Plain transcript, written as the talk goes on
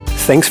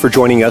Thanks for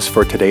joining us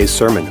for today's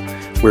sermon.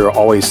 We are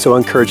always so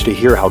encouraged to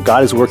hear how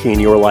God is working in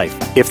your life.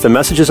 If the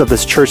messages of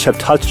this church have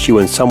touched you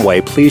in some way,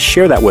 please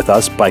share that with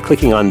us by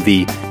clicking on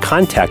the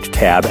Contact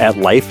tab at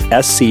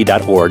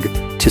lifesc.org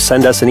to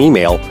send us an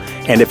email.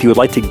 And if you would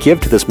like to give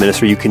to this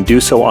ministry, you can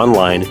do so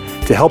online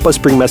to help us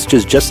bring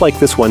messages just like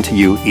this one to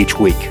you each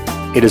week.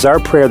 It is our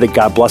prayer that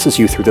God blesses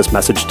you through this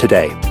message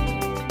today.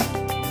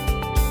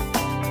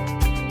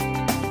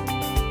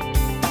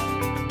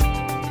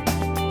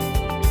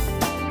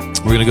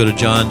 We're going to go to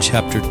John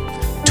chapter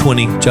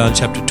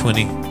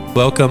 20.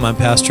 Welcome, I'm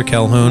Pastor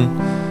Calhoun.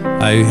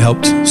 I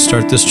helped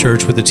start this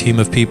church with a team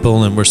of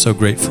people, and we're so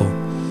grateful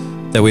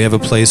that we have a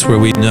place where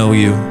we know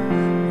you.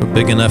 We're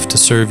big enough to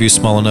serve you,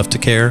 small enough to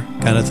care,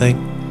 kind of thing.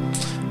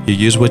 You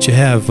use what you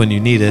have when you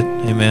need it.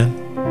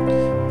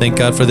 Amen. Thank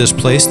God for this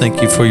place. Thank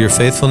you for your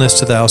faithfulness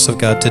to the house of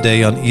God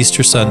today on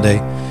Easter Sunday.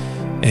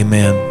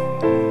 Amen.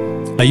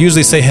 I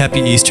usually say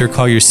Happy Easter,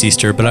 call your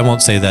Seaster, but I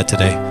won't say that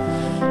today,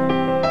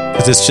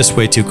 because it's just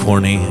way too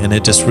corny and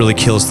it just really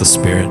kills the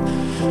spirit.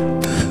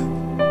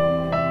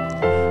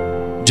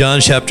 John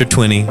chapter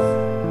 20.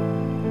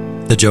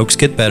 The jokes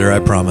get better, I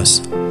promise.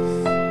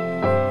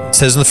 It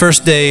says, "In the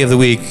first day of the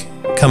week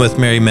cometh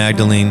Mary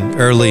Magdalene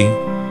early."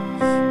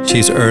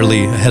 She's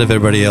early ahead of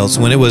everybody else.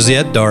 "When it was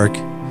yet dark,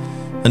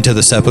 unto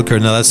the sepulchre."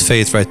 Now that's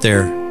faith right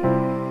there.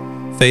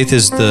 Faith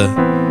is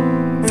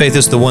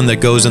the one that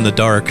goes in the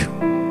dark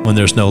when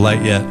there's no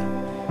light yet.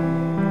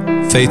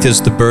 Faith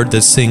is the bird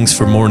that sings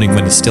for morning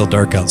when it's still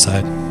dark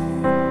outside.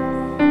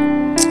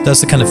 That's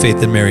the kind of faith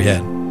that Mary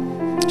had.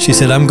 She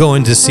said, "I'm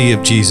going to see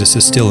if Jesus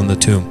is still in the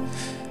tomb.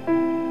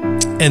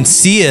 And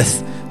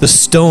seeth the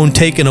stone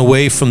taken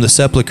away from the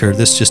sepulchre."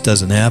 This just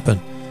doesn't happen.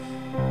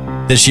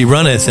 "Then she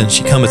runneth, and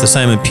she cometh to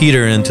Simon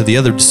Peter and to the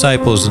other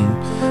disciples, and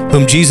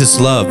whom Jesus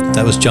loved,"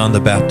 that was John the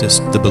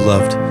Baptist, the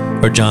beloved,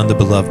 or John the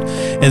beloved,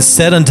 "and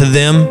said unto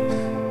them,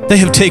 They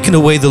have taken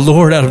away the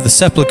Lord out of the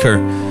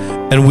sepulchre,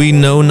 and we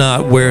know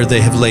not where they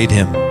have laid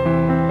him.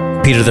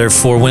 Peter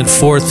therefore went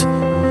forth,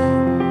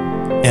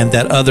 and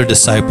that other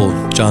disciple,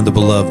 John the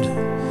beloved."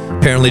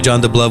 Apparently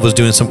John the beloved was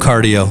doing some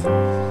cardio,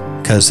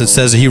 because it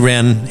says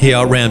he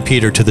outran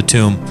Peter to the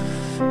tomb.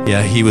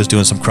 Yeah, he was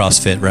doing some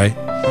CrossFit, right?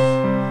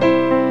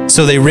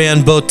 "So they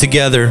ran both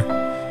together,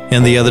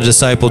 and the other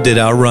disciple did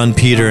outrun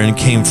Peter, and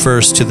came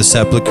first to the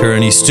sepulchre,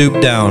 and he stooped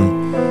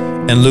down,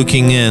 and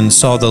looking in,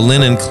 saw the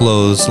linen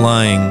clothes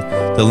lying."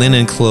 The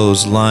linen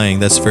clothes lying,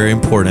 that's very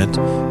important.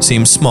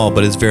 Seems small,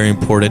 but it's very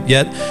important.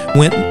 "Yet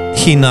went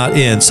he not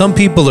in." Some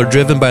people are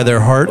driven by their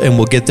heart and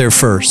will get there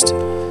first.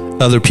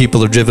 Other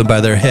people are driven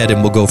by their head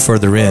and will go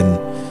further in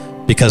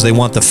because they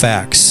want the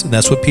facts. And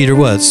that's what Peter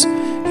was.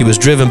 He was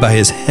driven by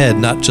his head,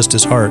 not just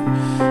his heart.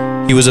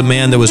 He was a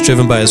man that was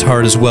driven by his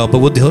heart as well, but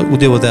we'll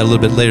deal with that a little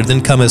bit later.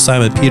 "Then cometh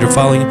Simon Peter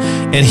following,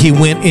 and he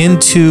went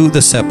into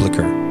the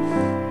sepulchre,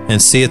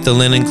 and seeth the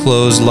linen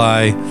clothes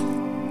lie,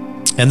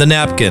 and the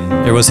napkin,"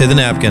 everyone say the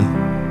napkin,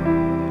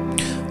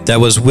 "that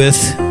was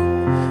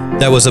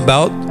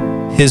about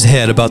his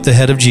head, about the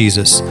head of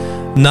Jesus,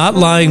 not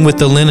lying with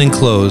the linen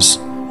clothes,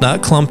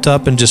 not clumped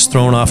up and just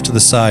thrown off to the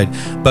side,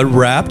 but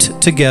wrapped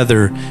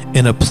together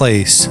in a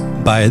place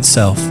by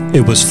itself."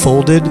 It was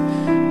folded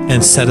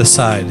and set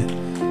aside.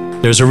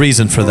 There's a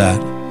reason for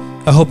that.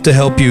 I hope to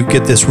help you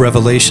get this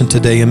revelation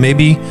today, and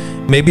maybe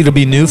it'll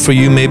be new for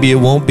you, maybe it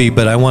won't be,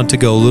 but I want to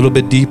go a little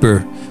bit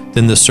deeper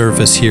than the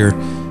surface here.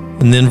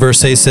 And then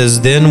verse 8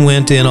 says, "Then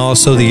went in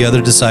also the other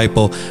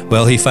disciple."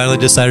 Well, he finally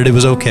decided it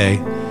was okay.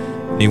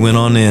 He went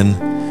on in,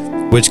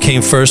 "which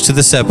came first to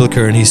the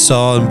sepulchre, and he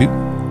saw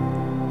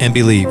and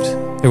believed."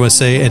 Everyone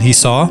say, "And he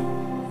saw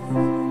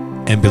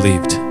and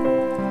believed."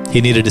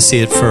 He needed to see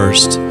it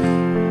first.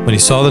 When he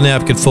saw the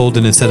napkin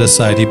folded and set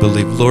aside, he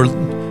believed. Lord,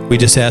 we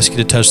just ask you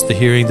to touch the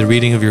hearing, the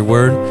reading of your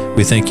word.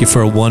 We thank you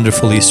for a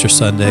wonderful Easter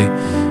Sunday.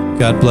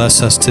 God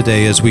bless us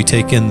today as we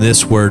take in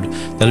this word.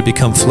 Let it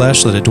become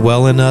flesh. Let it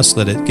dwell in us.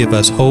 Let it give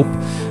us hope.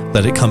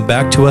 Let it come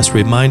back to us.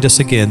 Remind us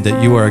again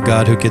that you are a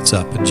God who gets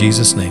up. In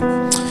Jesus' name,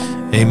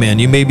 amen.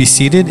 You may be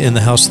seated in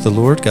the house of the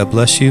Lord. God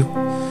bless you.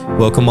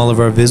 Welcome all of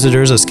our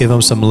visitors. Let's give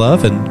them some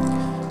love and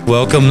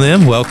welcome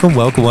them. Welcome,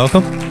 welcome,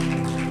 welcome.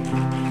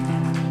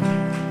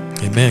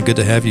 Amen. Good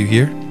to have you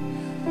here.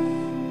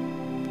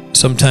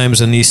 Sometimes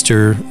in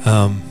Easter,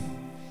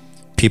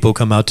 people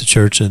come out to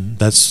church, and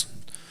that's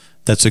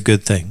a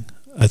good thing.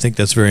 I think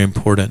that's very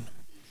important.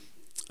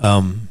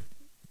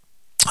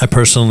 I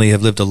personally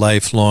have lived a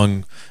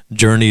lifelong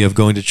journey of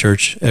going to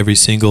church every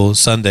single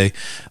Sunday.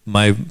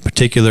 My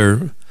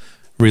particular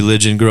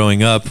religion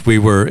growing up, we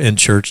were in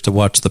church to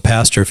watch the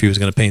pastor if he was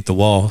going to paint the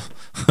wall.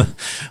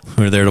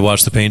 We were there to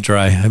watch the paint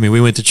dry. I mean, we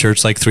went to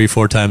church like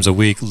 3-4 times a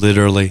week,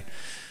 literally.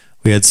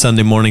 We had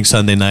Sunday morning,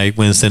 Sunday night,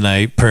 Wednesday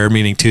night, prayer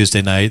meeting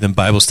Tuesday night, then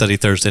Bible study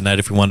Thursday night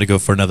if we wanted to go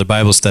for another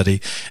Bible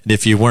study. And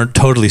if you weren't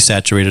totally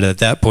saturated at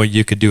that point,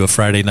 you could do a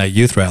Friday night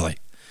youth rally.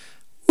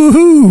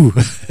 Woohoo!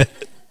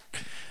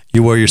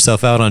 You wore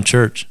yourself out on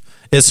church.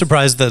 It's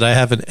surprised that I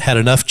haven't had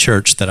enough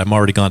church that I'm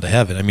already gone to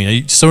heaven. I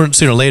mean, sooner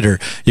or later,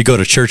 you go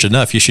to church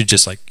enough, you should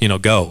just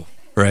go,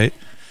 right?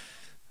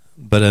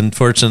 But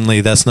unfortunately,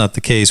 that's not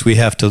the case. We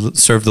have to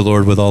serve the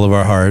Lord with all of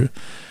our heart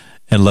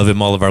and love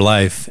him all of our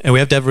life. And we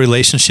have to have a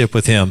relationship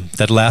with him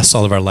that lasts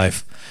all of our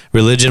life.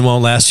 Religion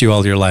won't last you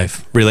all your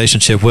life.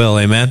 Relationship will,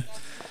 amen?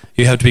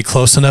 You have to be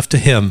close enough to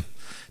him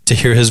to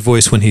hear his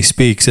voice when he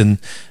speaks. And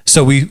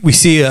so we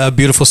see a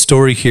beautiful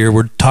story here.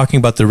 We're talking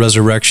about the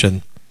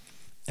resurrection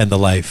and the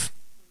life.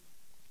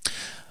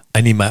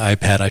 I need my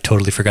iPad. I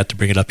totally forgot to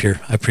bring it up here.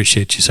 I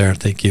appreciate you, Sarah.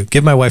 Thank you.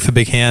 Give my wife a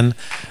big hand.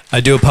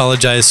 I do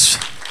apologize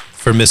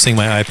for missing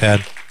my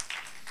iPad.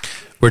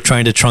 We're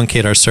trying to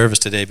truncate our service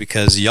today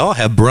because y'all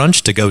have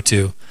brunch to go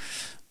to.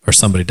 Or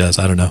somebody does.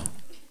 I don't know.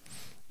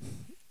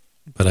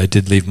 But I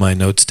did leave my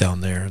notes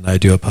down there, and I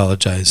do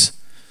apologize.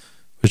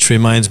 Which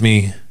reminds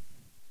me,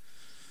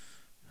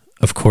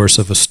 of course,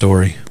 of a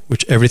story,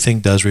 which everything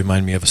does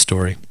remind me of a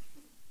story.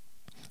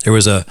 There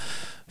was a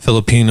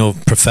Filipino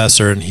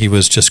professor, and he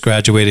was just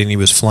graduating. He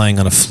was flying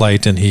on a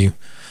flight, and he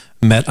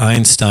met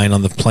Einstein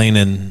on the plane,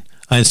 and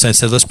Einstein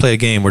said, let's play a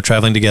game. We're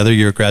traveling together.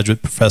 You're a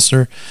graduate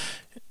professor.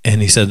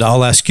 And he said,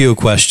 I'll ask you a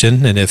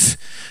question, and if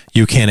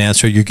you can't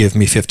answer, you give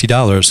me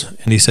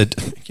 $50. And he said,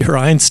 you're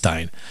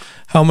Einstein.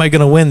 How am I going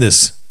to win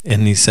this?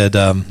 And he said,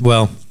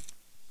 well,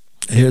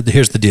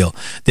 here's the deal.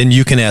 Then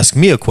you can ask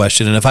me a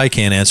question, and if I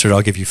can't answer it,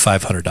 I'll give you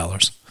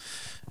 $500.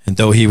 And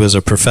though he was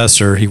a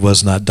professor, he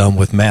was not dumb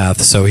with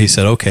math, so he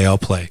said, okay, I'll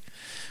play.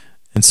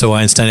 And so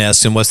Einstein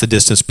asked him, what's the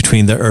distance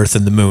between the Earth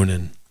and the moon?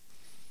 And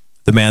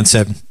the man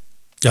said,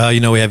 we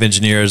have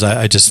engineers.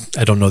 I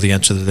don't know the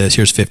answer to this.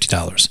 Here's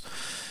 $50.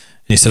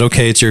 And he said,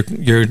 okay, it's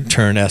your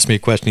turn. Ask me a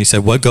question. He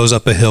said, what goes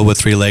up a hill with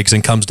 3 legs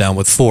and comes down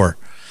with 4?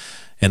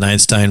 And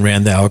Einstein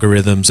ran the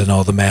algorithms and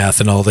all the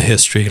math and all the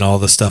history and all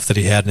the stuff that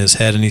he had in his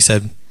head. And he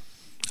said,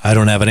 I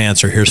don't have an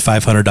answer. Here's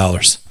 $500.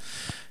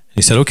 And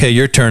he said, okay,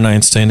 your turn,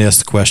 Einstein, to ask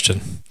the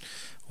question.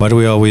 Why do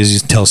we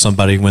always tell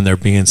somebody when they're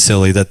being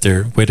silly that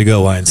they're, way to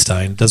go,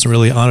 Einstein? It doesn't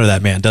really honor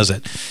that man, does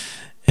it?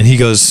 And he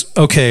goes,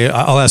 okay,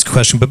 I'll ask a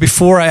question. But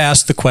before I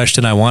ask the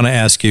question, I want to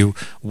ask you,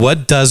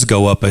 what does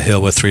go up a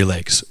hill with 3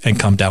 legs and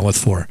come down with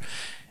 4?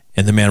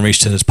 And the man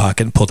reached in his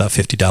pocket and pulled out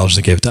 $50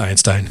 and gave it to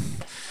Einstein.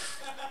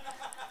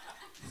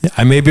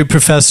 I may be a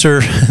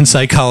professor in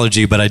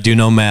psychology, but I do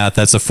know math.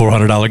 That's a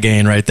 $400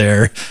 gain right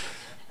there.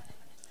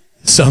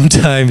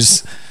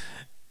 Sometimes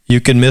you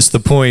can miss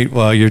the point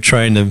while you're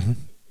trying to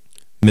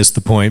miss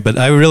the point. But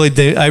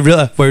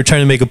we're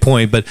trying to make a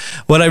point. But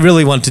what I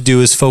really want to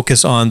do is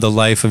focus on the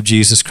life of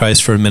Jesus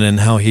Christ for a minute and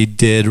how he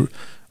did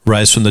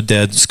rise from the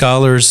dead.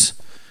 Scholars,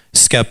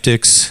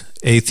 skeptics,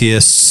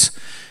 atheists,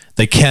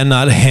 they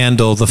cannot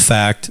handle the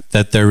fact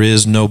that there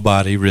is no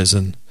body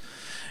risen.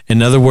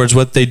 In other words,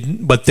 what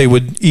they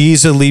would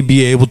easily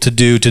be able to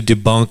do to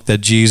debunk that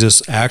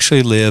Jesus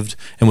actually lived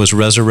and was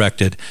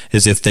resurrected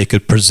is if they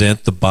could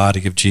present the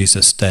body of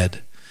Jesus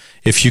dead.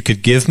 If you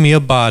could give me a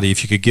body,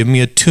 if you could give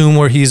me a tomb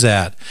where he's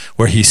at,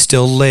 where he's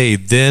still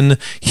laid, then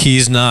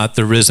he's not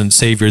the risen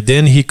Savior.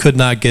 Then he could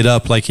not get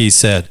up like he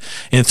said.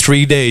 In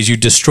 3 days, you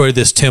destroy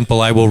this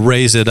temple, I will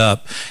raise it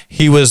up.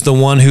 He was the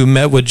one who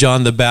met with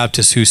John the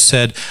Baptist who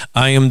said,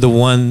 I am the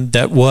one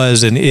that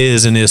was and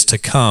is to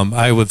come.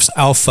 I was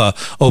Alpha,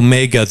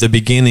 Omega, the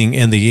beginning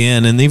and the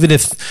end. And even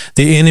if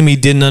the enemy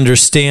didn't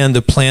understand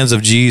the plans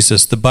of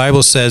Jesus, the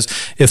Bible says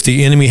if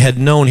the enemy had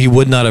known, he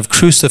would not have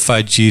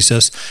crucified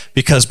Jesus,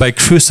 because by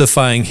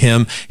crucifying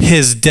him,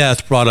 his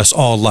death brought us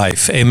all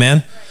life.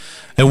 Amen?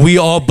 And we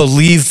all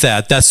believe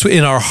that. That's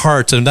in our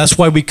hearts. And that's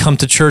why we come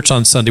to church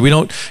on Sunday. We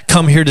don't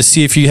come here to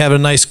see if you have a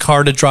nice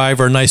car to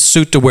drive or a nice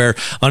suit to wear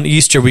on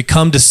Easter. We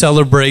come to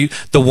celebrate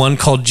the one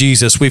called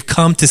Jesus. We've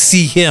come to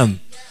see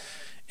him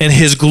and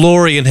his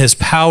glory and his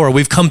power.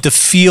 We've come to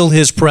feel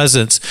his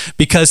presence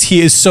because he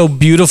is so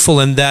beautiful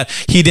in that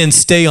he didn't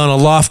stay on a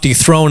lofty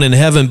throne in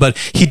heaven, but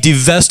he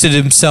divested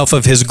himself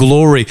of his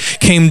glory,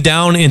 came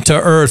down into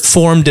earth,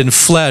 formed in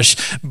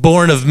flesh,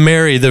 born of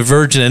Mary, the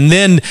virgin, and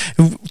then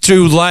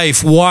through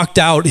life walked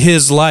out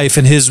his life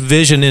and his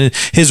vision and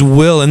his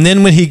will. And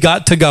then when he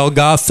got to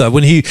Golgotha,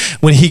 when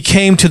he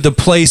came to the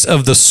place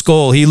of the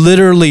skull, he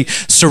literally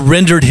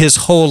surrendered his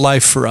whole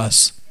life for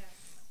us.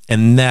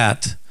 And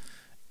that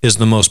is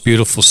the most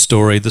beautiful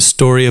story, the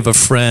story of a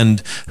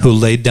friend who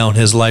laid down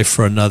his life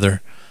for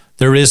another.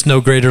 There is no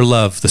greater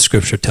love, the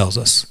scripture tells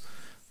us,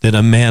 than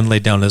a man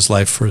laid down his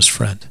life for his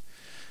friend.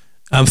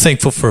 I'm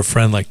thankful for a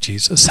friend like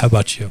Jesus. How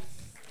about you?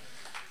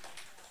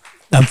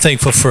 I'm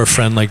thankful for a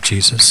friend like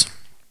Jesus.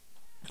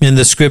 In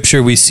the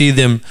scripture, we see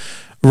them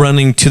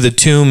running to the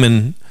tomb,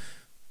 and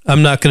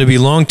I'm not going to be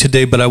long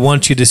today, but I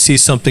want you to see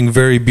something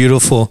very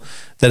beautiful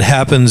that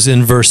happens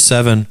in verse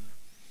 7.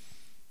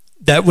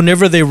 That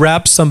whenever they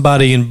wrapped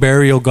somebody in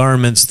burial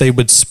garments, they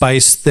would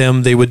spice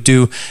them. They would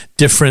do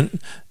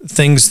different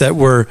things that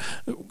were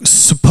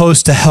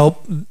supposed to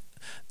help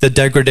the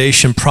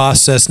degradation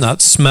process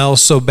not smell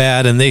so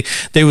bad. And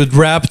they would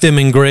wrap them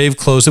in grave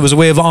clothes. It was a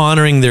way of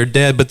honoring their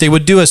dead, but they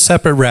would do a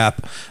separate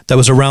wrap that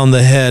was around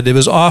the head. It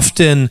was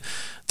often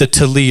the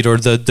tallit, or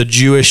the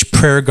Jewish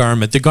prayer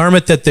garment, the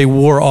garment that they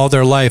wore all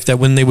their life, that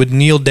when they would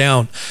kneel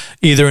down,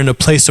 either in a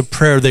place of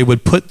prayer, they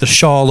would put the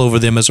shawl over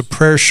them as a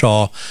prayer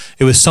shawl.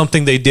 It was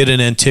something they did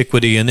in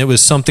antiquity, and it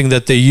was something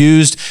that they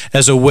used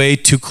as a way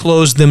to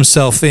close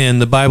themselves in.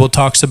 The Bible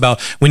talks about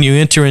when you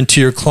enter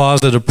into your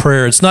closet of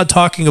prayer, it's not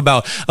talking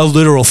about a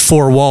literal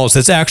four walls.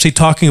 It's actually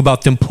talking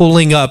about them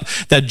pulling up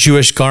that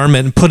Jewish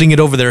garment and putting it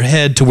over their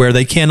head to where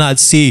they cannot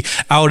see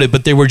out it,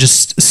 but they were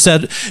just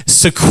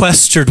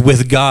sequestered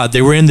with God.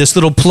 They were in this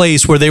little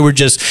place where they were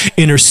just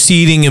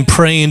interceding and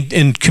praying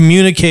and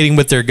communicating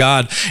with their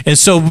God. And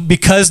so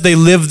because they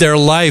lived their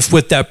life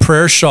with that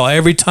prayer shawl,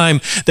 every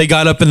time they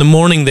got up in the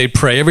morning, they'd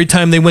pray. Every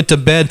time they went to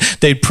bed,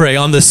 they'd pray.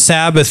 On the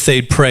Sabbath,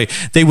 they'd pray.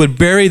 They would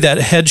bury that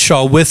head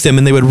shawl with them,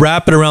 and they would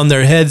wrap it around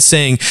their head,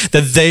 saying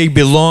that they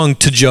belong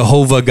to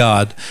Jehovah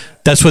God.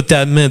 That's what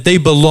that meant. They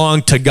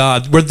belonged to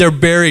God. They're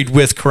buried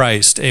with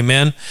Christ.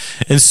 Amen.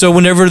 And so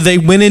whenever they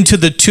went into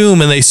the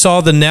tomb and they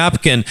saw the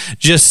napkin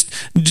just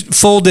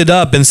folded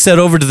up and set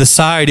over to the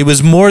side, it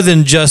was more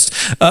than just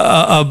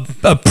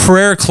a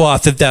prayer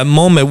cloth at that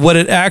moment. What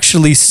it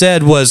actually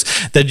said was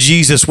that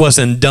Jesus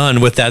wasn't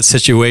done with that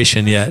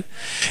situation yet.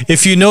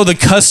 If you know the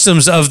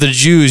customs of the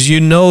Jews,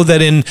 you know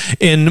that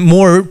in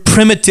more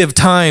primitive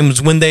times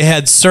when they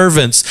had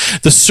servants,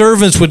 the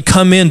servants would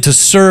come in to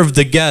serve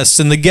the guests,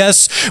 and the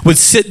guests would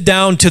sit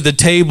down to the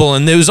table,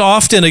 and there was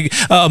often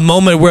a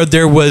moment where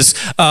there was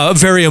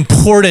very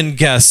important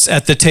guests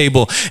at the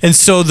table, and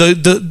so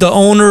the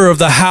owner of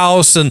the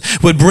house and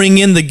would bring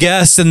in the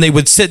guests, and they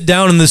would sit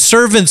down, and the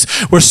servants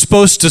were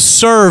supposed to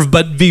serve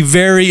but be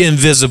very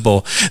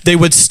invisible. They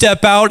would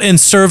step out and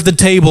serve the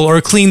table or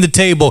clean the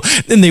table,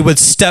 then they would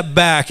step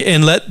back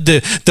and let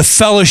the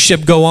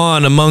fellowship go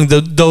on among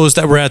those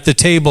that were at the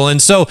table.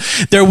 And so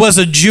there was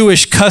a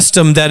Jewish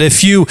custom that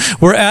if you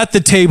were at the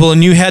table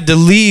and you had to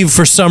leave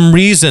for some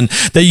reason,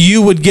 that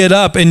you would get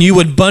up and you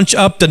would bunch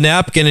up the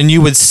napkin and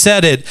you would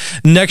set it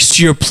next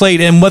to your plate.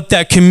 And what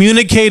that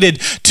communicated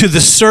to the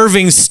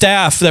serving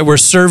staff that were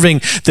serving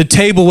the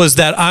table was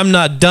that I'm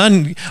not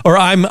done, or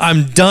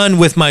I'm done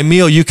with my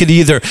meal. You could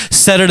either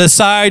set it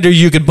aside or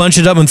you could bunch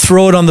it up and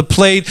throw it on the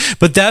plate,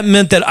 but that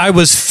meant that I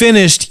was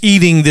finished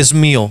eating this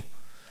meal.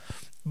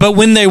 But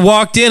when they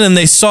walked in and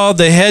they saw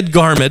the head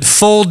garment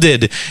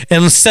folded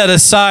and set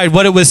aside,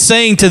 what it was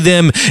saying to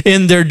them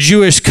in their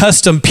Jewish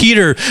custom,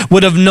 Peter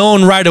would have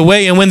known right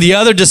away. And when the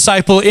other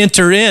disciple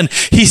entered in,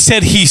 he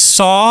said he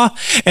saw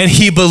and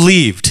he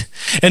believed.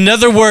 In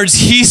other words,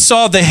 he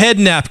saw the head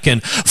napkin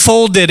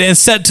folded and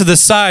set to the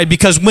side,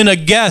 because when a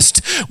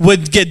guest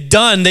would get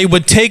done, they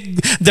would take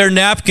their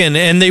napkin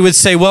and they would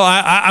say, well,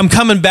 I'm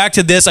coming back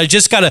to this. I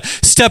just got to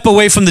step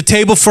away from the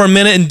table for a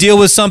minute and deal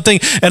with something,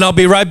 and I'll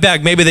be right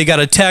back. Maybe they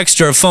got a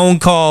text or a phone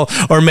call,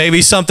 or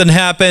maybe something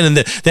happened and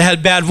they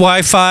had bad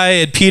Wi-Fi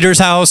at Peter's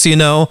house,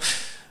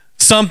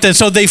 something.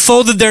 So they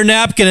folded their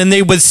napkin and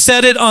they would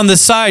set it on the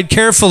side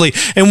carefully.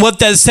 And what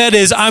that said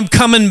is, I'm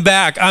coming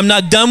back. I'm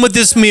not done with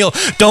this meal.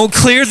 Don't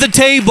clear the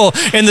table.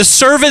 And the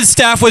servant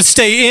staff would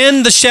stay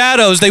in the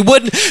shadows. They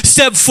wouldn't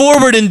step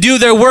forward and do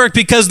their work,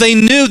 because they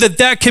knew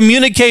that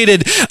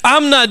communicated,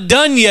 I'm not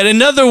done yet.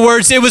 In other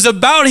words, it was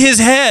about his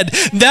head.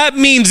 That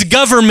means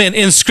government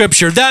in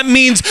Scripture. That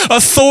means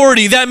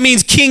authority. That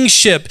means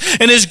kingship.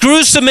 And as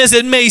gruesome as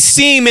it may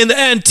seem in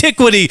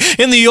antiquity,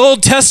 in the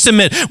Old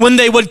Testament, when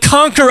they would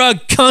conquer a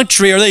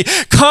country or they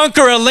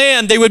conquer a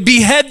land, they would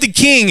behead the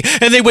king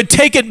and they would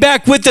take it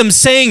back with them,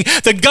 saying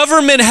the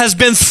government has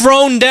been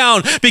thrown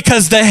down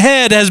because the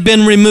head has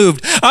been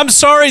removed. I'm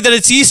sorry that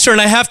it's Easter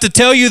and I have to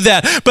tell you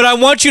that, but I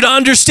want you to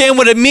understand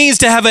what it means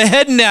to have a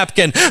head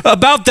napkin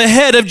about the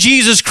head of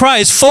Jesus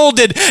Christ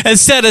folded and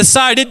set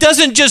aside. It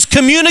doesn't just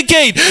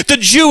communicate the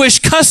Jewish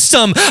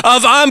custom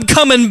of I'm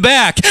coming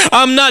back.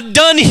 I'm not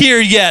done here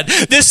yet.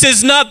 This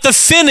is not the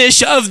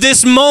finish of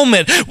this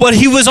moment. What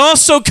he was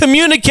also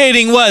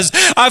communicating was,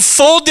 I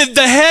folded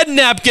the head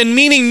napkin,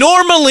 meaning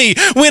normally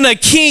when a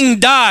king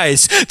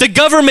dies, the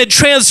government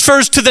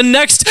transfers to the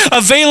next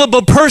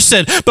available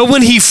person. But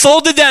when he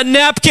folded that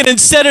napkin and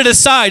set it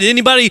aside,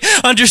 anybody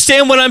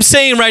understand what I'm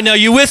saying right now?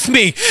 You with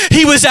me?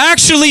 He was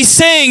actually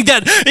saying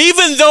that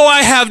even though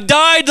I have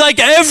died like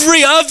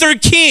every other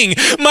king,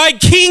 my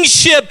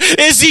kingship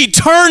is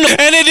eternal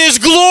and it is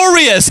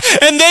glorious,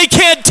 and they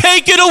can't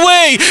take it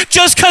away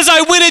just because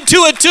I went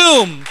into a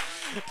tomb.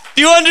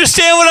 Do you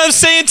understand what I'm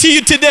saying to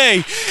you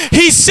today?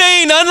 He's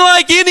saying,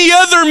 unlike any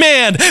other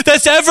man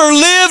that's ever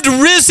lived,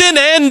 risen,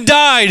 and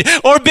died,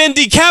 or been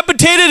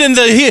decapitated, and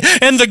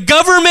the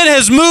government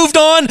has moved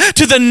on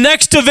to the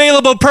next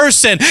available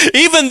person.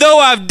 Even though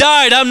I've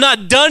died, I'm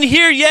not done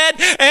here yet,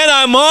 and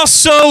I'm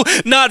also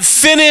not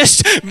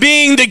finished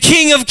being the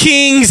King of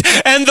Kings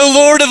and the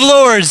Lord of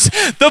Lords.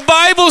 The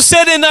Bible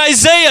said in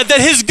Isaiah that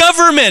his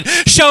government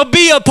shall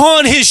be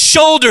upon his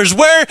shoulders.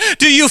 Where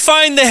do you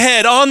find the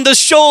head? On the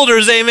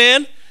shoulders, amen.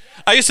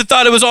 I used to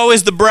thought it was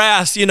always the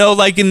brass,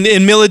 like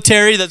in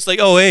military, that's like,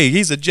 oh, hey,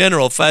 he's a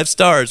general, 5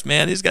 stars,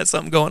 man. He's got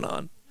something going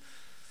on.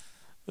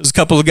 There's a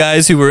couple of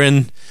guys who were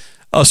in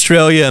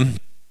Australia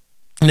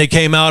And they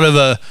came out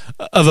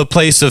of a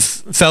place of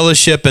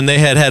fellowship, and they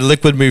had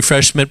liquid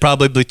refreshment,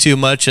 probably too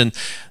much, and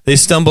they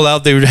stumble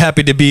out. They were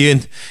happy to be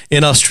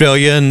in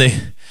Australia, and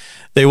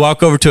they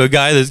walk over to a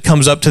guy that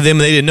comes up to them,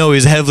 and they didn't know he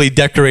was a heavily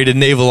decorated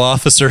naval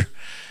officer.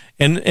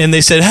 And they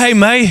said, "Hey,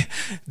 mate,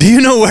 do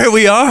you know where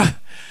we are?"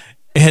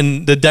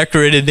 And the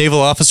decorated naval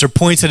officer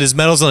points at his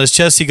medals on his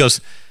chest. He goes,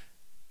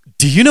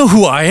 "Do you know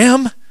who I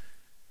am?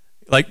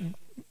 Like,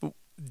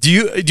 do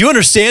you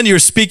understand you're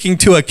speaking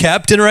to a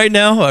captain right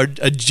now, or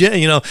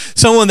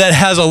someone that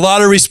has a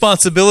lot of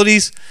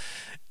responsibilities?"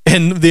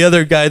 And the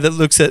other guy that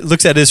looks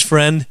at his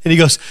friend, and he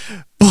goes,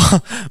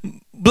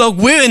 "Look,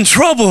 we're in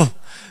trouble."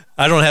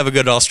 I don't have a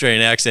good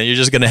Australian accent. You're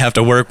just going to have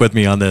to work with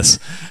me on this.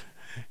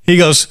 He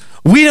goes,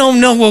 "We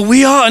don't know what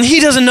we are, and he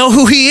doesn't know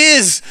who he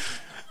is."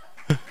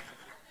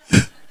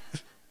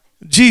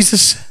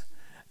 Jesus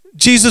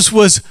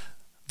was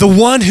the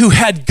one who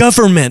had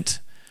government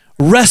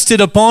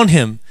rested upon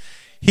him.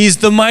 He's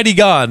the mighty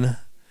God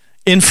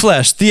in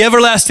flesh, the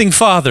everlasting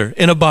Father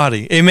in a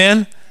body.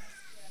 Amen?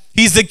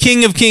 He's the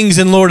King of kings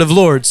and Lord of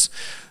lords.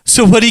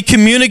 So what he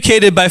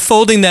communicated by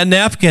folding that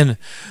napkin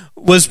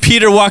was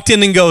Peter walked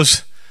in and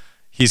goes,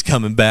 "He's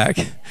coming back."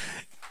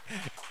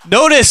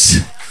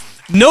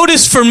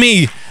 Notice for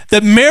me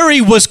that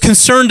Mary was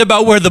concerned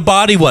about where the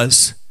body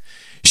was.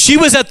 She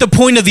was at the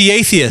point of the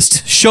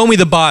atheist. Show me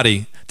the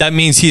body. That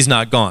means he's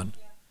not gone.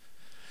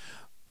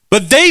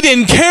 But they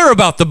didn't care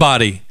about the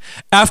body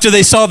after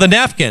they saw the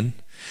napkin.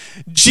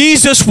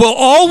 Jesus will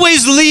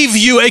always leave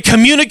you a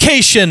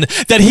communication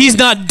that he's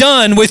not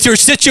done with your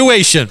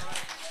situation.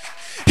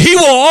 He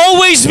will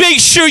always make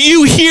sure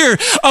you hear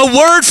a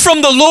word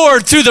from the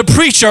Lord through the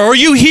preacher, or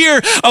you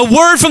hear a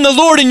word from the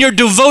Lord in your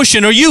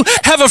devotion, or you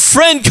have a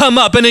friend come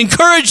up and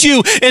encourage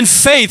you in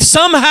faith.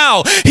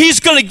 Somehow, he's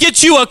going to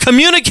get you a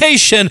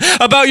communication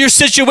about your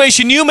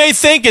situation. You may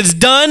think it's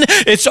done,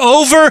 it's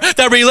over,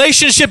 that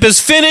relationship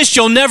is finished,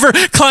 you'll never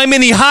climb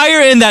any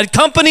higher in that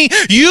company.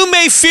 You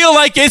may feel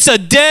like it's a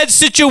dead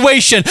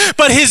situation,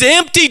 but his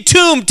empty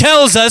tomb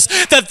tells us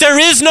that there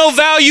is no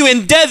value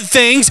in dead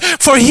things,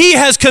 for he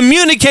has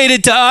communicated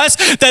to us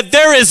that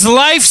there is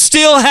life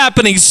still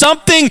happening.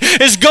 Something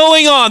is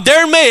going on.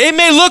 It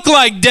may look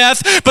like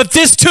death, but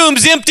this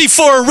tomb's empty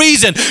for a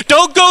reason.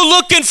 Don't go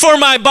looking for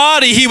my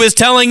body, he was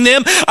telling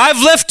them.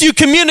 I've left you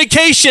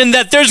communication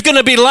that there's going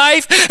to be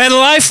life, and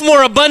life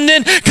more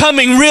abundant,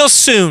 coming real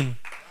soon.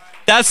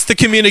 That's the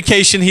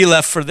communication he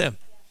left for them.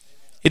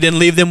 He didn't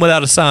leave them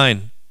without a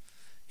sign.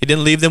 He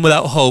didn't leave them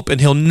without hope,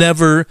 and he'll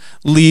never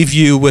leave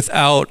you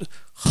without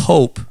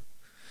hope.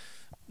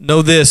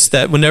 Know this,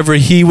 that whenever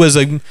he was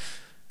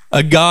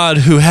a God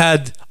who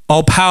had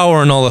all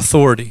power and all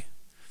authority,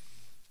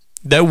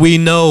 that we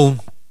know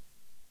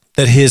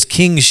that his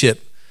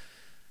kingship,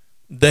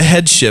 the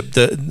headship,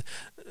 the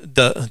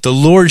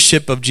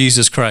lordship of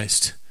Jesus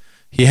Christ,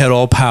 he had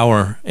all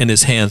power in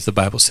his hands, the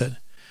Bible said.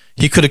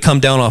 He could have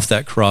come down off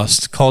that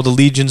cross, called the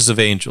legions of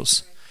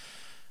angels.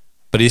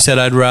 But he said,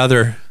 "I'd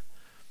rather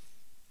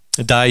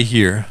die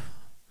here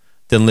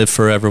than live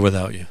forever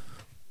without you.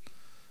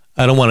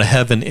 I don't want a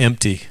heaven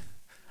empty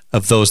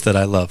of those that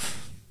I love."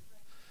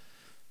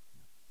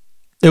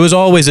 There was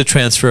always a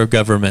transfer of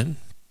government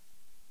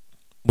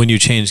when you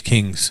change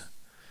kings.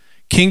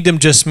 Kingdom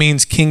just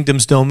means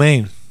kingdom's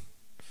domain.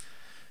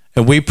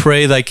 And we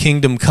pray, "Thy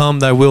kingdom come,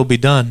 thy will be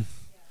done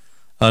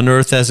on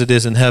earth as it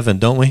is in heaven,"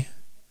 don't we?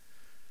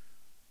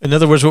 In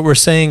other words, what we're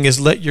saying is,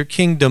 let your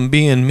kingdom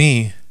be in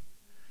me.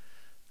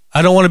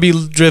 I don't want to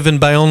be driven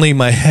by only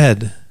my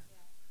head.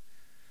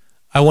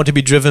 I want to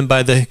be driven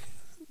by the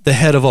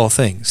head of all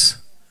things.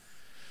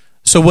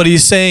 So what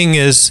he's saying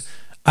is,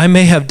 I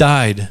may have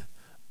died,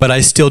 but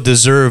I still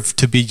deserve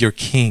to be your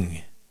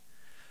king.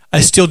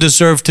 I still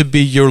deserve to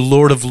be your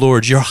Lord of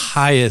Lords, your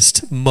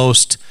highest,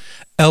 most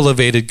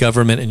elevated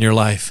government in your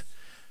life.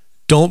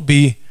 Don't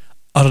be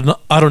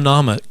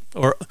autonomous,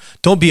 or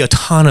don't be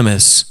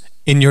autonomous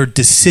in your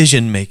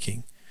decision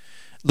making.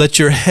 Let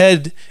your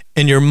head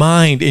and your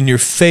mind and your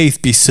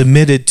faith be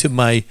submitted to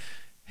my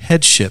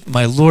headship,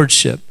 my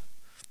lordship.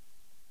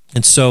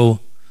 And so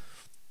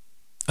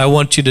I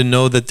want you to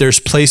know that there's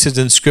places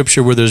in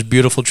Scripture where there's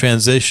beautiful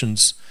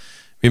transitions.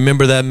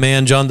 Remember that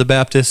man, John the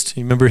Baptist?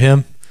 You remember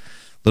him?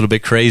 A little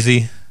bit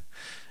crazy.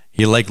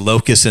 He liked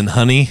locusts and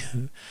honey.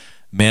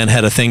 Man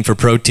had a thing for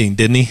protein,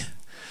 didn't he?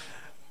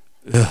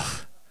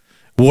 Ugh.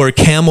 Wore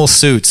camel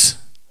suits.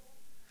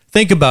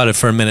 Think about it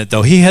for a minute,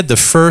 though. He had the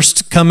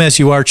first come as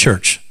you are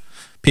church.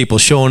 People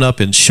showing up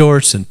in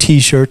shorts and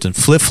T-shirts and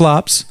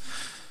flip-flops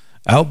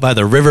out by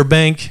the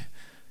riverbank.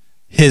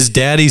 His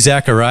daddy,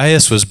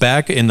 Zacharias, was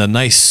back in the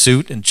nice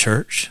suit in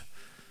church.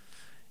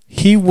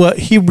 He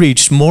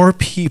reached more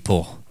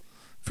people.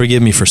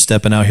 Forgive me for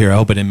stepping out here. I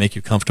hope I didn't make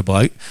you comfortable.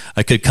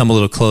 I could come a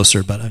little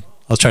closer, but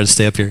I'll try to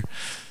stay up here.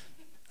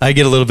 I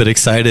get a little bit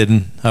excited,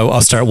 and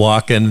I'll start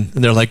walking,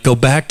 and they're like, "Go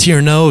back to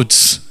your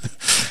notes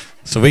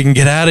so we can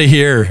get out of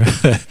here."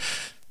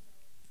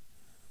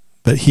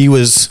 But he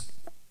was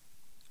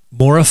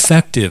more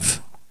effective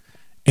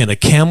in a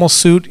camel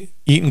suit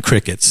eating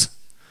crickets.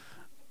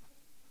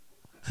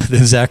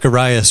 then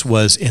Zacharias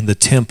was in the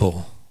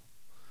temple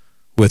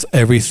with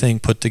everything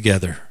put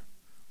together,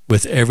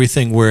 with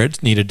everything where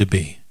it needed to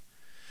be.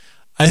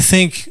 I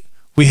think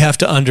we have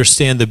to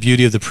understand the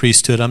beauty of the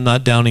priesthood. I'm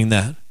not downing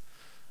that.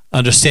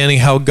 Understanding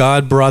how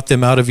God brought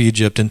them out of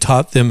Egypt and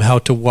taught them how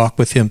to walk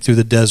with him through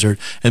the desert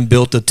and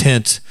built a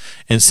tent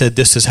and said,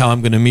 this is how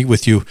I'm going to meet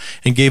with you,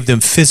 and gave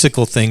them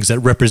physical things that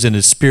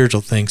represented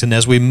spiritual things. And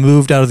as we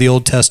moved out of the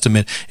Old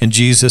Testament and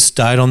Jesus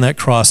died on that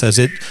cross, as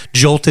it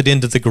jolted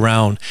into the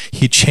ground,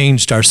 he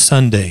changed our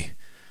Sunday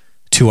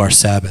to our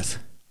Sabbath.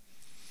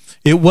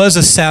 It was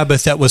a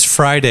Sabbath that was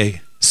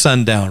Friday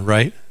sundown,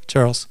 right,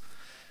 Charles?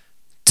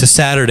 To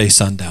Saturday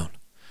sundown.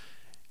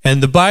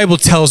 And the Bible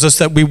tells us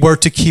that we were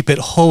to keep it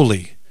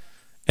holy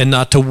and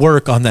not to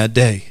work on that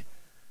day.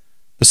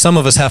 But some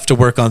of us have to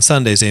work on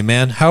Sundays,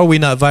 amen? How are we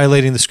not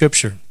violating the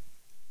scripture?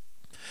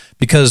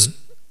 Because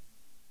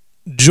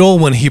Joel,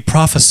 when he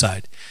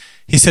prophesied,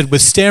 he said,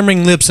 with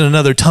stammering lips and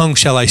another tongue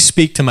shall I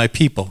speak to my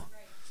people.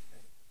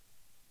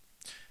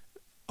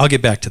 I'll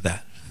get back to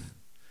that.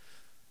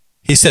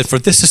 He said, for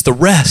this is the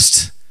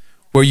rest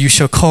where you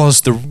shall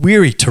cause the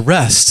weary to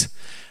rest.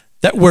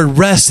 That word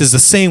rest is the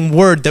same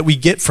word that we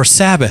get for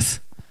Sabbath,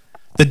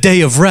 the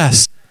day of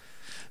rest.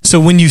 So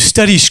when you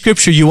study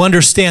scripture, you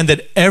understand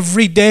that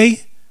every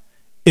day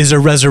is a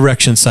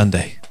resurrection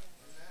Sunday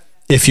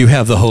if you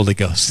have the Holy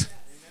Ghost.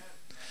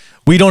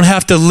 We don't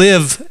have to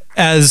live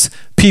as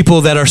people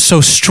that are so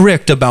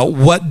strict about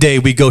what day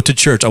we go to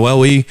church.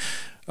 Well, we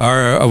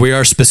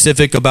are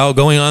specific about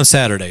going on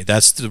Saturday.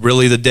 That's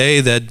really the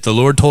day that the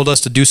Lord told us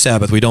to do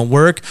Sabbath. We don't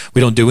work. We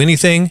don't do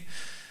anything.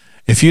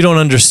 If you don't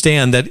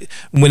understand that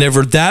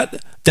whenever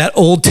that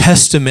Old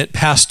Testament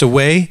passed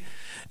away,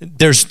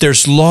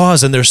 there's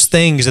laws and there's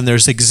things and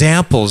there's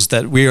examples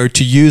that we are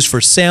to use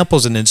for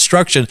samples and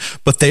instruction,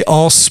 but they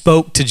all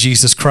spoke to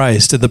Jesus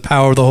Christ and the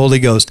power of the Holy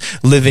Ghost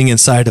living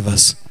inside of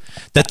us.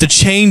 That the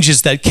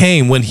changes that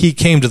came when he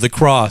came to the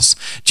cross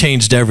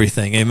changed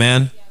everything.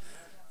 Amen?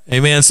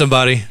 Amen,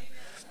 somebody.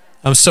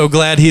 I'm so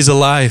glad he's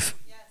alive.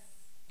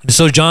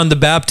 So John the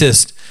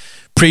Baptist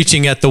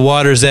preaching at the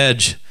water's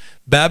edge,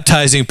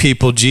 baptizing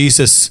people,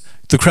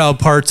 the crowd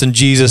parts and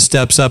Jesus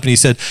steps up and he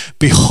said,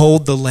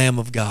 behold the Lamb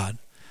of God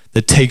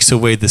that takes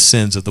away the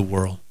sins of the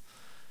world.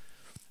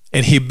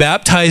 And he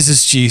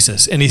baptizes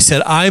Jesus and he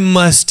said, I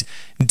must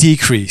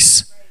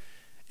decrease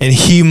and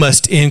he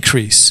must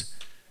increase.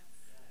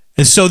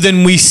 And so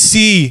then we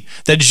see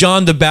that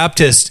John the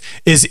Baptist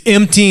is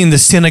emptying the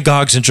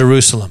synagogues in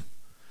Jerusalem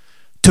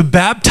to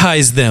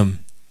baptize them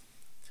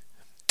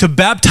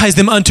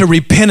unto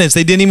repentance.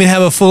 They didn't even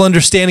have a full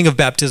understanding of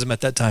baptism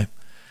at that time.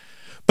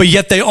 But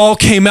yet they all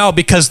came out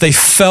because they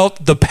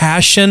felt the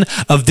passion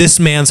of this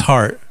man's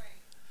heart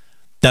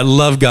that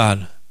loved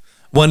God.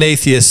 One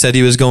atheist said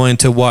he was going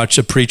to watch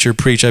a preacher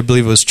preach. I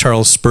believe it was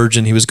Charles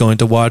Spurgeon he was going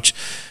to watch.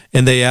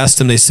 And they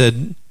asked him, they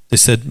said,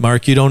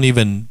 Mark, you don't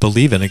even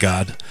believe in a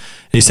God. And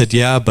he said,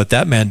 yeah, but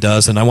that man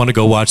does. And I want to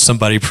go watch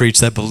somebody preach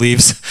that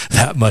believes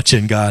that much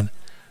in God.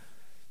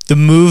 The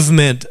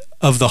movement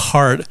of the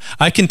heart.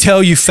 I can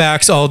tell you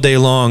facts all day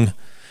long,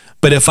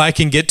 but if I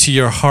can get to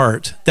your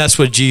heart, that's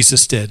what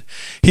Jesus did.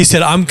 He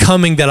said, I'm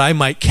coming that I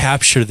might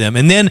capture them.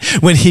 And then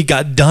when he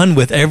got done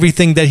with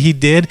everything that he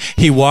did,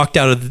 he walked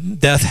out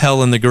of death,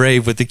 hell, and the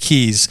grave with the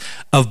keys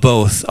of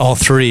both, all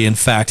three, in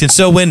fact. And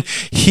so when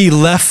he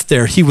left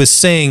there, he was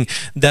saying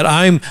that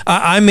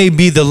I may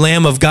be the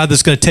Lamb of God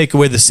that's going to take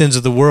away the sins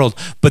of the world,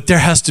 but there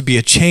has to be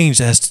a change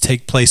that has to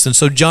take place. And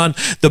so John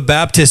the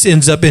Baptist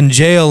ends up in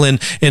jail, and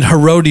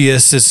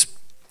Herodias is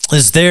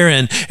there,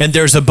 and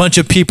there's a bunch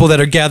of people that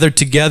are gathered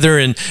together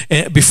and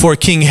before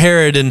King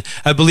Herod, and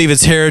I believe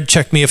it's Herod,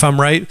 check me if I'm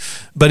right,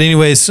 but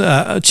anyways,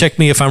 check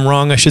me if I'm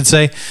wrong, I should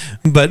say,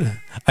 but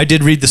I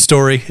did read the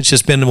story. It's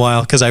just been a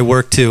while because I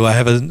work too. I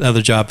have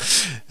another job.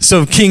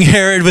 So King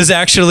Herod was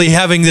actually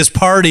having this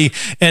party,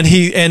 and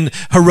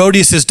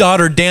Herodias'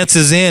 daughter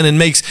dances in and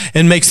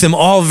makes them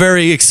all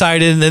very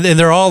excited, and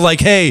they're all like,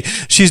 hey,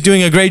 she's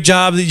doing a great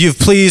job. You've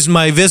pleased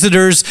my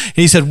visitors. And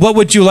he said, what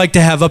would you like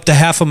to have? Up to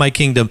half of my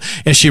kingdom.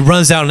 And she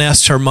runs out and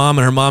asks her mom,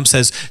 and her mom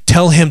says,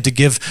 tell him to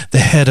give the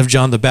head of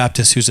John the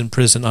Baptist, who's in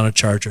prison, on a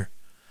charger.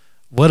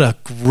 What a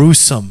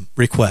gruesome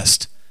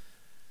request.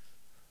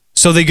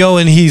 So they go,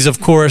 and he's,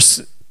 of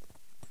course,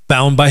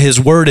 bound by his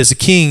word as a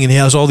king, and he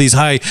has all these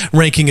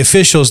high-ranking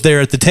officials there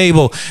at the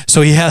table,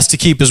 so he has to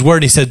keep his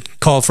word. He said,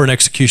 call for an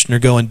executioner,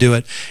 go and do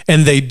it.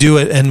 And they do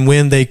it, and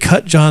when they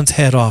cut John's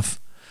head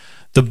off,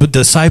 the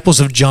disciples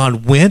of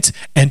John went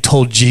and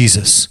told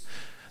Jesus.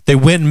 They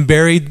went and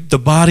buried the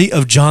body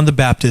of John the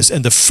Baptist,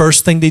 and the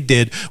first thing they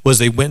did was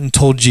they went and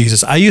told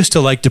Jesus. I used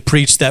to like to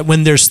preach that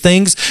when there's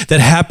things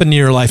that happen in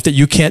your life that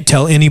you can't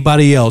tell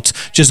anybody else,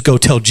 just go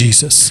tell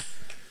Jesus.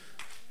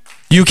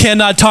 You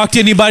cannot talk to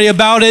anybody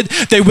about it.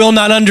 They will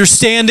not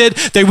understand it.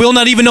 They will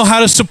not even know how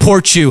to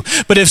support you.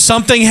 But if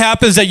something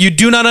happens that you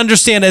do not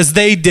understand, as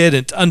they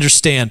didn't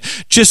understand,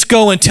 just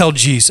go and tell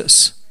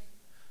Jesus.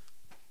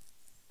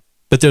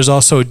 But there's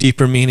also a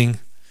deeper meaning,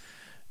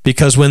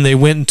 because when they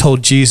went and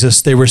told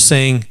Jesus, they were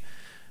saying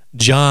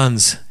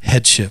John's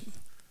headship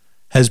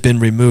has been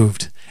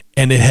removed,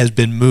 and it has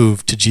been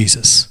moved to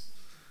Jesus.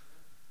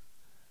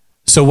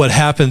 So what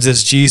happens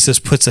is Jesus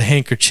puts a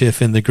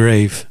handkerchief in the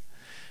grave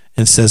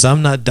and says,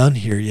 I'm not done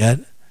here yet.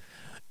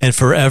 And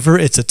forever,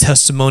 it's a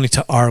testimony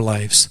to our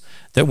lives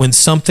that when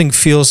something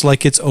feels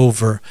like it's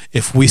over,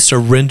 if we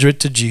surrender it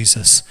to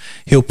Jesus,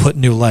 he'll put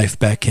new life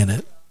back in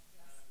it.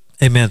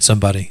 Amen,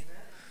 somebody.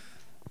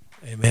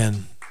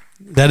 Amen.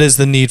 That is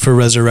the need for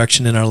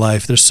resurrection in our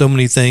life. There's so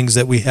many things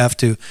that we have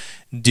to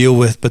deal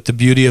with, but the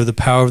beauty of the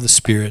power of the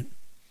Spirit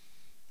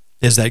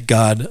is that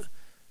God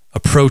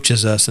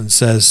approaches us and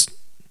says,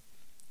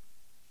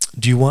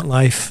 do you want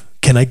life?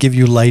 Can I give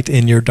you light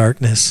in your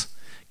darkness?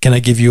 Can I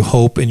give you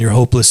hope in your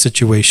hopeless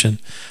situation?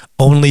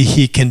 Only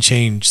he can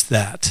change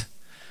that.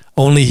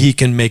 Only he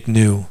can make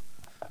new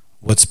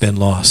what's been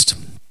lost.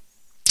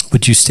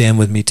 Would you stand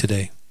with me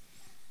today?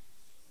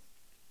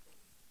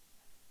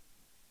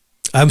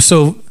 I'm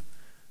so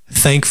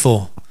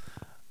thankful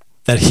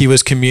that he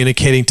was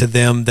communicating to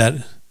them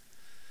that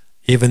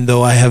even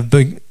though I've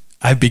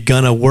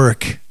begun a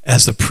work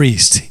as a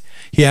priest,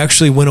 he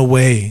actually went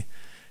away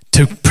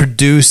to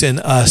produce in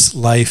us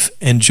life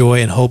and joy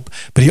and hope,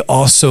 but he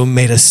also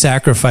made a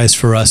sacrifice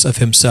for us of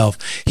himself.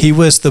 He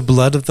was the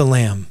blood of the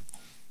Lamb,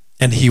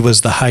 and he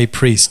was the high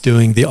priest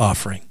doing the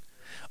offering.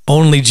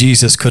 Only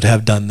Jesus could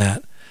have done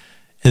that.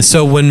 And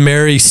so when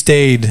Mary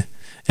stayed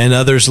and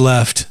others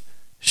left,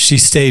 she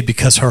stayed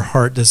because her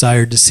heart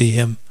desired to see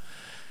him.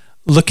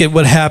 Look at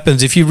what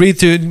happens. If you read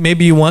through,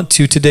 maybe you want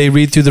to today,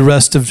 read through the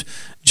rest of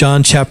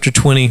John chapter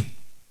 20.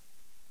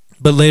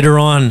 But later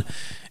on,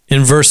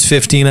 in verse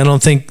 15, I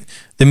don't think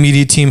the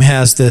media team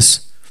has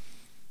this.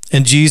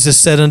 And Jesus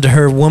said unto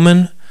her,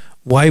 Woman,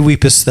 why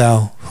weepest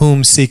thou?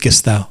 Whom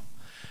seekest thou?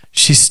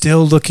 She's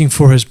still looking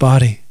for his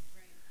body.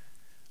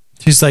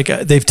 She's like,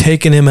 they've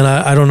taken him and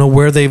I don't know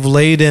where they've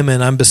laid him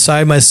and I'm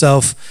beside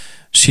myself.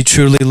 She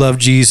truly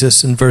loved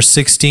Jesus. In verse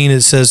 16,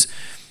 it says,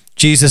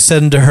 Jesus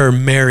said unto her,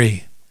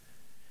 Mary.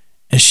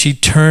 And she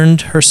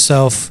turned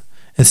herself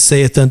and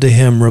saith unto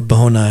him,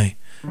 Rabboni,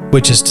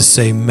 which is to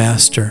say,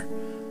 Master.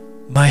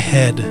 My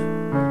head,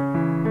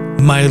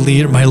 my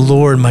leader, my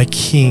Lord, my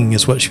King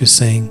is what she was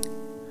saying.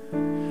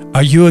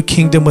 Are you a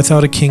kingdom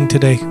without a king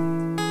today?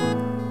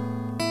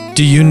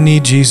 Do you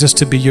need Jesus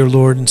to be your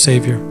Lord and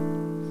Savior?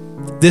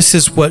 This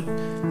is what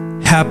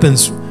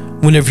happens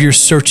whenever you're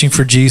searching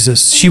for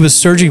Jesus. She was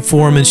searching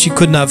for him and she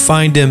could not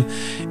find him.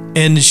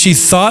 And she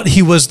thought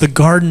he was the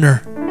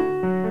gardener.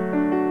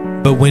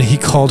 But when he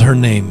called her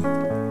name,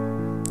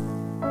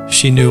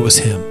 she knew it was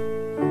him.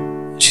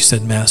 She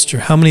said, Master.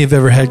 How many have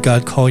ever had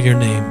God call your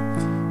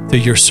name through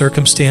your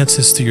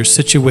circumstances, through your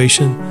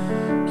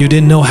situation? You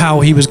didn't know how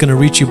he was going to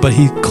reach you, but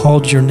he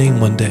called your name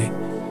one day.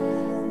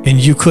 And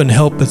you couldn't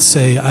help but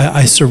say,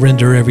 I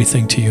surrender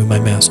everything to you, my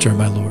Master and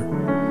my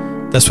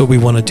Lord. That's what we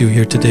want to do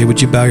here today.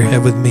 Would you bow your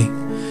head with me?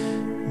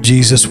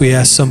 Jesus, we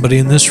ask somebody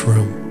in this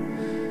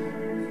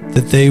room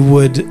that they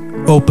would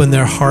open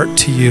their heart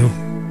to you,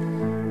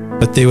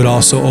 but they would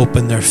also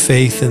open their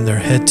faith and their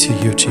head to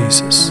you,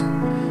 Jesus.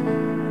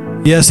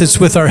 Yes, it's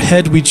with our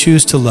head we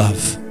choose to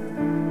love.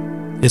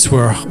 It's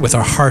with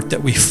our heart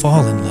that we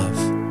fall in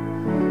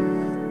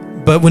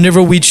love. But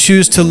whenever we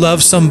choose to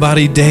love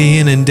somebody day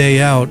in and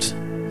day out,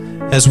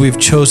 as we've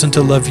chosen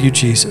to love you,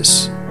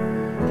 Jesus,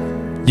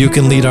 you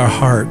can lead our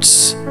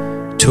hearts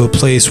to a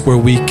place where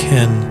we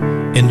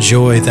can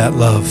enjoy that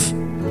love.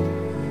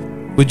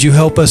 Would you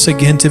help us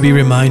again to be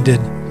reminded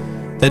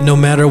that no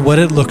matter what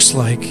it looks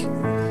like,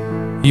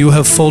 you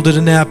have folded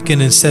a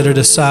napkin and set it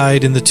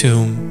aside in the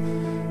tomb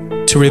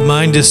to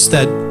remind us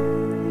that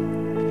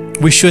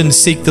we shouldn't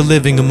seek the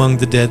living among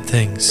the dead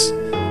things,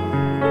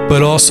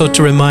 but also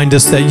to remind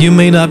us that you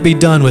may not be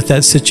done with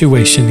that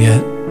situation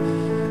yet,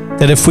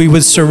 that if we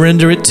would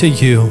surrender it to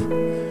you,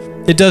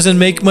 it doesn't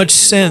make much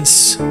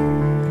sense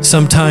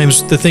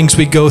sometimes, the things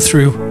we go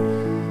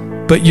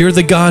through, but you're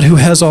the God who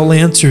has all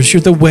answers.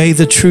 You're the way,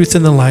 the truth,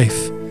 and the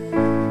life.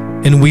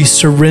 And we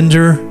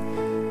surrender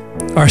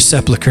our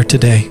sepulcher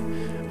today.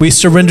 We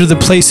surrender the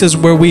places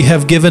where we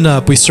have given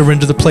up. We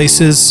surrender the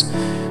places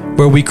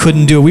where we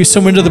couldn't do it. We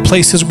surrender the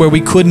places where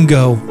we couldn't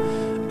go.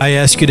 I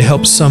ask you to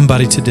help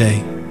somebody today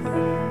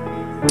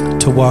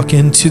to walk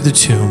into the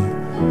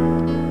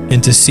tomb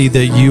and to see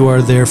that you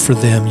are there for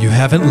them. You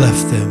haven't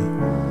left them.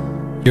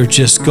 You're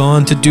just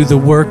gone to do the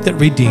work that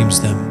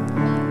redeems them,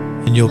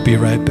 and you'll be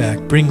right back.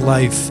 Bring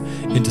life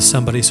into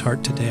somebody's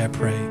heart today, I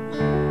pray,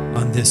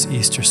 on this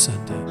Easter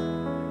Sunday.